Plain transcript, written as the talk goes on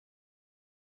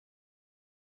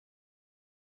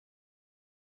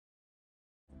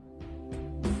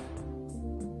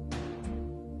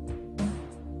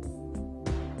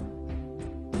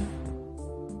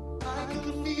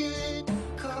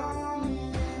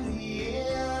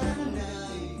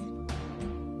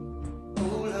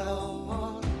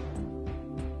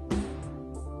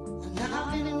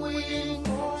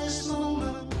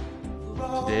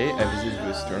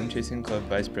Chasing Club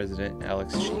Vice President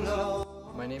Alex Sheath.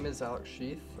 My name is Alex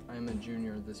Sheath. I'm a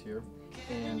junior this year,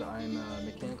 and I'm a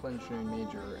mechanical engineering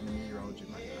major and a meteorology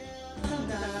minor.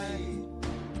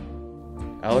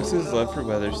 Alex's love for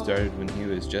weather started when he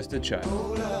was just a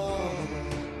child.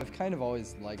 I've kind of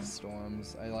always liked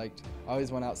storms. I always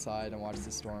went outside and watched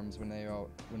the storms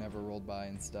whenever rolled by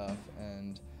and stuff.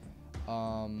 And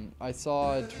I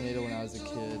saw a tornado when I was a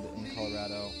kid in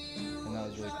Colorado, and that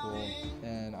was really cool.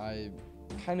 And I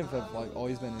kind of have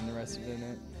always been interested in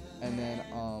it. And then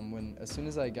as soon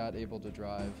as I got able to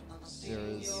drive, there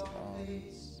was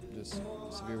just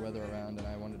severe weather around, and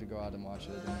I wanted to go out and watch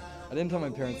it. And I didn't tell my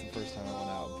parents the first time I went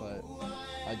out, but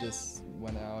I just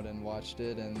went out and watched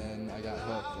it, and then I got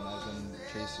hooked, and I've been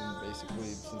chasing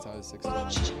basically since I was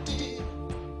 16.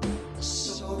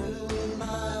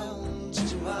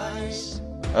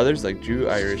 Others like Drew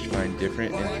Irish find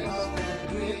different interests.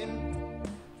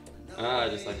 I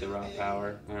just like the raw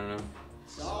power. I don't know.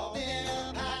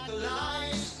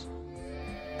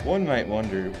 One might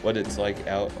wonder what it's like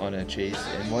out on a chase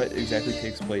and what exactly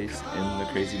takes place in the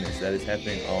craziness that is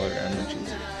happening all around the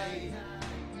chasers.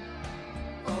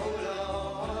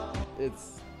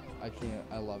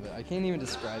 I love it. I can't even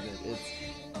describe it.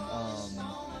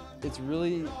 It's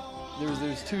really,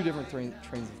 there's two different trains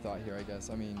of thought here, I guess.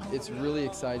 I mean, it's really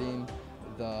exciting.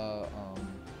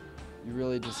 You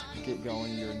really just get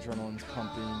going, your adrenaline's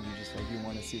pumping, you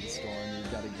want to see the storm, you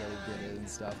gotta go get it and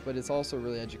stuff. But it's also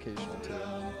really educational too.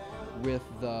 I mean, with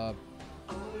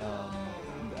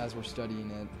as we're studying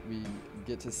it, we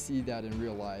get to see that in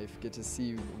real life, get to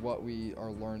see what we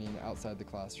are learning outside the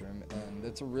classroom, and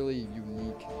it's a really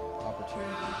unique opportunity.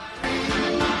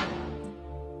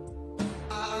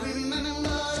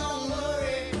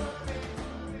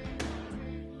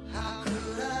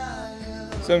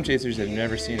 Some chasers have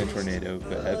never seen a tornado,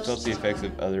 but have felt the effects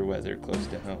of other weather close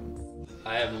to home.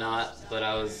 I have not, but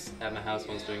I was at my house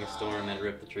once during a storm and it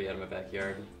ripped the tree out of my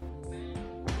backyard.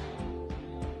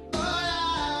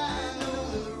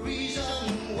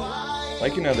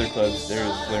 Like in other clubs, there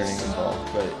is learning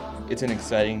involved, but it's an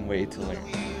exciting way to learn.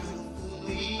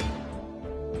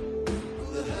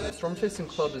 Storm Chasing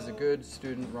Club is a good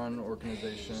student-run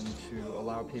organization to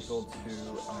allow people to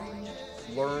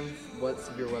learn what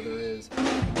severe weather is.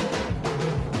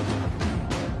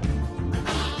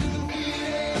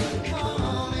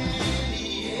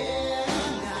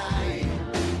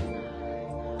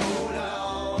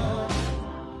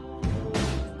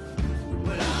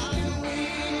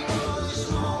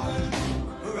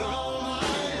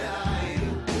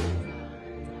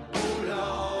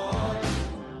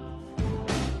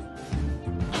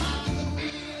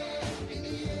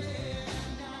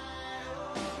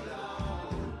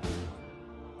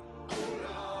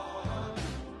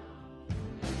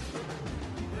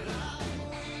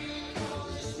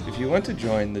 If you want to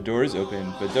join, the door is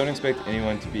open, but don't expect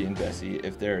anyone to be in Bessie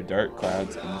if there are dark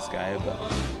clouds in the sky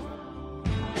above.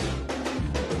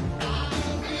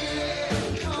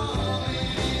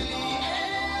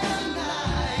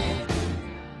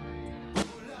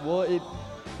 Well, it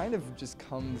kind of just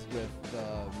comes with the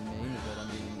main of it. I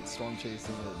mean, storm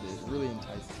chasing, it really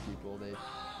entices people.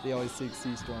 They always see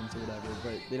storms or whatever,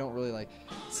 but they don't really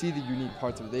see the unique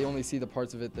parts of it. They only see the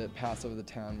parts of it that pass over the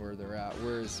town where they're at.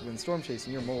 Whereas when storm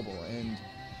chasing, you're mobile, and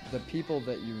the people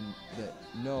that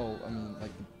know, I mean, the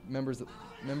members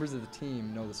of the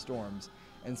team know the storms,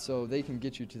 and so they can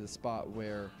get you to the spot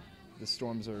where the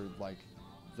storms are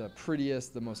the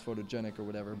prettiest, the most photogenic or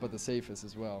whatever, but the safest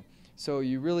as well. So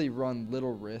you really run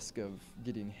little risk of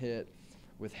getting hit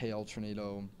with hail,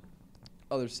 tornado,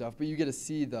 other stuff, but you get to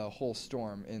see the whole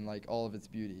storm in all of its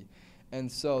beauty.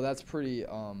 And so that's pretty,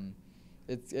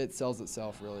 it sells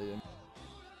itself really.